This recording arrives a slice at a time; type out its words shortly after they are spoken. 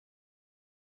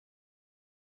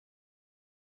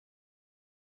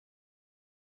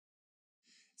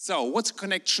So, what's the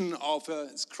connection of a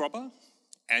Scriber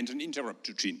and an interrupt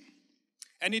routine?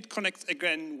 And it connects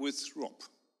again with Rob.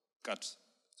 Got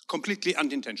completely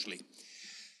unintentionally.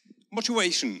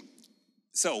 Motivation.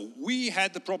 So, we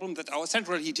had the problem that our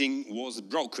central heating was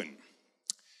broken.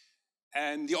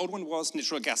 And the old one was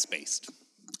natural gas-based.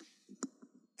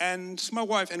 And my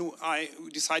wife and I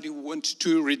decided we want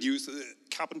to reduce the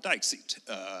carbon dioxide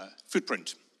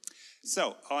footprint.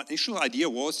 So, our initial idea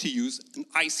was to use an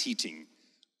ice heating.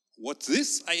 What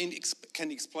this I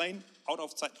can explain out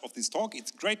of this talk.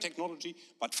 It's great technology,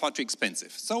 but far too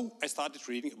expensive. So I started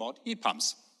reading about heat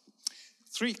pumps.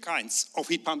 3 kinds of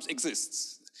heat pumps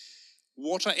exist.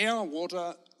 Water air,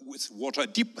 water with water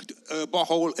deep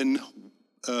borehole, and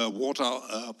water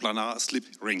planar slip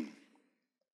ring.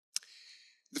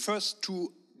 The first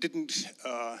 2 didn't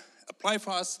apply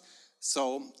for us,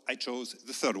 so I chose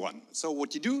the third one. So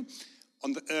what you do,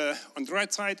 on the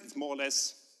right side is more or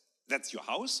less, that's your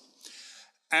house.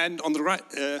 And on the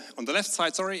left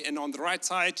side, and on the right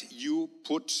side, you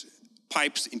put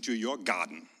pipes into your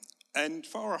garden. And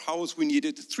for our house, we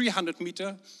needed 300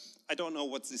 meter. I don't know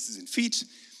what this is in feet.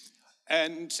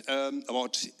 And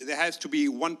there has to be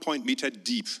 1 meter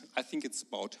deep. I think it's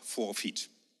about 4 feet,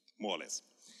 more or less,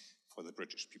 for the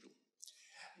British people.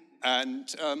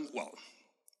 And well,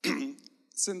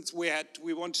 since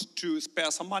we wanted to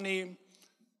spare some money.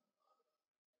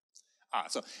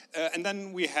 And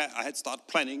then I had started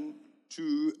planning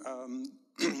to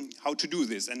how to do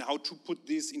this and how to put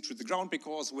this into the ground,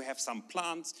 because we have some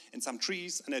plants and some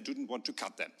trees and I didn't want to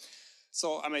cut them.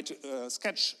 So I made a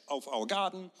sketch of our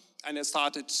garden and I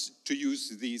started to use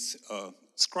these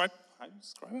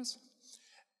scribers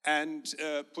and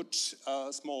put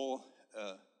small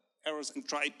arrows and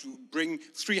try to bring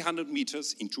 300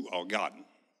 meters into our garden.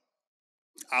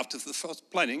 After the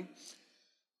first planning,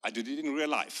 I did it in real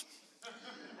life.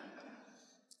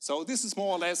 So this is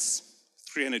more or less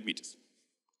 300 meters.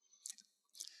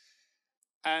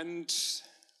 And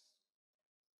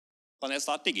then I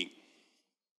start digging.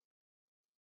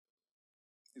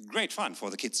 It's great fun for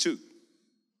the kids too.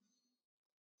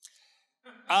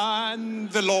 And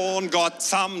the lawn got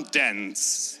some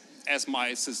dents, as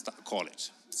my sister called it.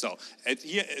 So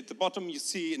here at the bottom you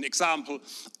see an example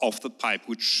of the pipe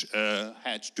which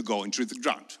had to go into the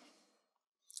ground.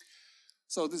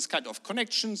 So this kind of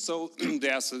connection, so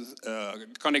there's a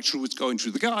connection which go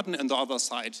into the garden and the other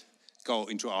side go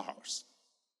into our house.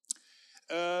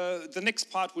 The next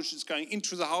part which is going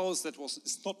into the house,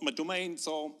 is not my domain,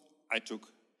 so I took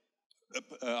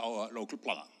our local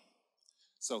plumber.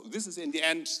 So this is in the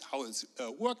end how it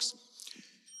works.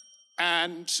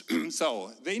 And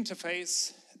so the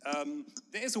interface,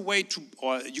 there is a way to,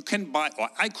 or you can buy, or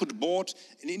I could bought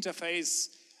an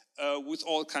interface with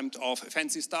all kinds of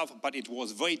fancy stuff, but it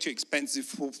was way too expensive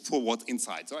for what's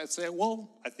inside. So I say, well,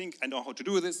 I think I know how to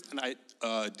do this, and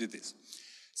I did this.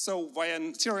 So via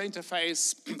a serial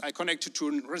interface, I connected to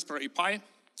a Raspberry Pi.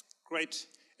 Great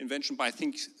invention by, I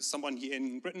think, someone here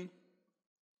in Britain.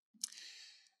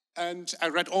 And I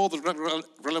read all the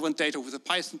relevant data with a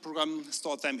Python program,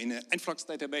 stored them in an influx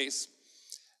database.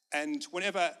 And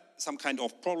whenever some kind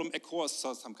of problem occurs,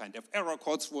 so some kind of error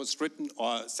code was written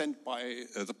or sent by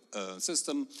the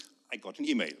system, I got an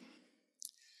email.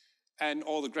 And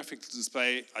all the graphical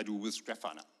display I do with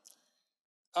Grafana.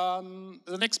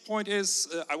 The next point is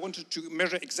I wanted to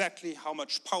measure exactly how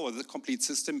much power the complete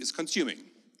system is consuming.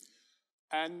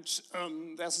 And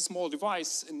there's a small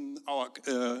device in our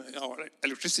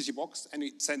electricity box, and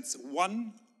it sends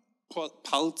 1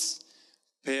 pulse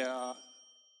per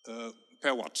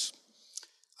watt.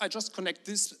 I just connect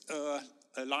this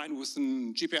line with a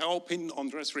GPIO pin on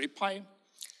the Raspberry Pi, and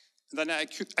then I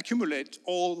accumulate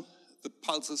all the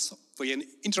pulses for an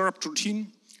interrupt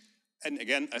routine, and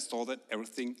again I store that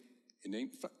everything in the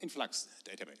influx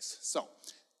database. So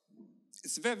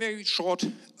it's a very, very short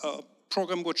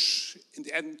program which in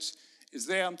the end is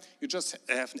there. You just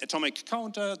have an atomic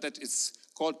counter that is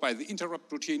called by the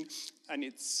interrupt routine, and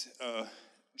it's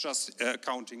just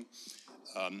counting.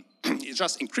 It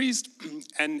just increased,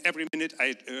 and every minute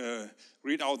I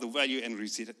read out the value and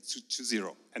reset it to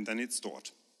 0, and then it's stored.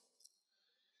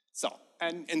 So,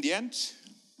 and in the end,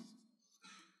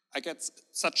 I get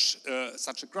such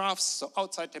a graph. So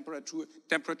outside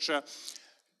temperature,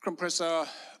 compressor,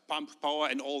 pump power,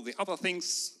 and all the other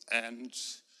things. And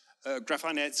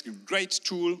Grafana is a great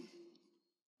tool.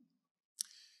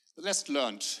 The lesson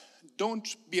learned: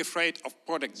 don't be afraid of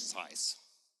product size.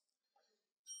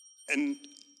 And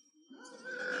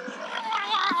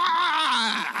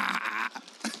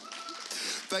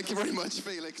thank you very much,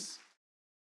 Felix.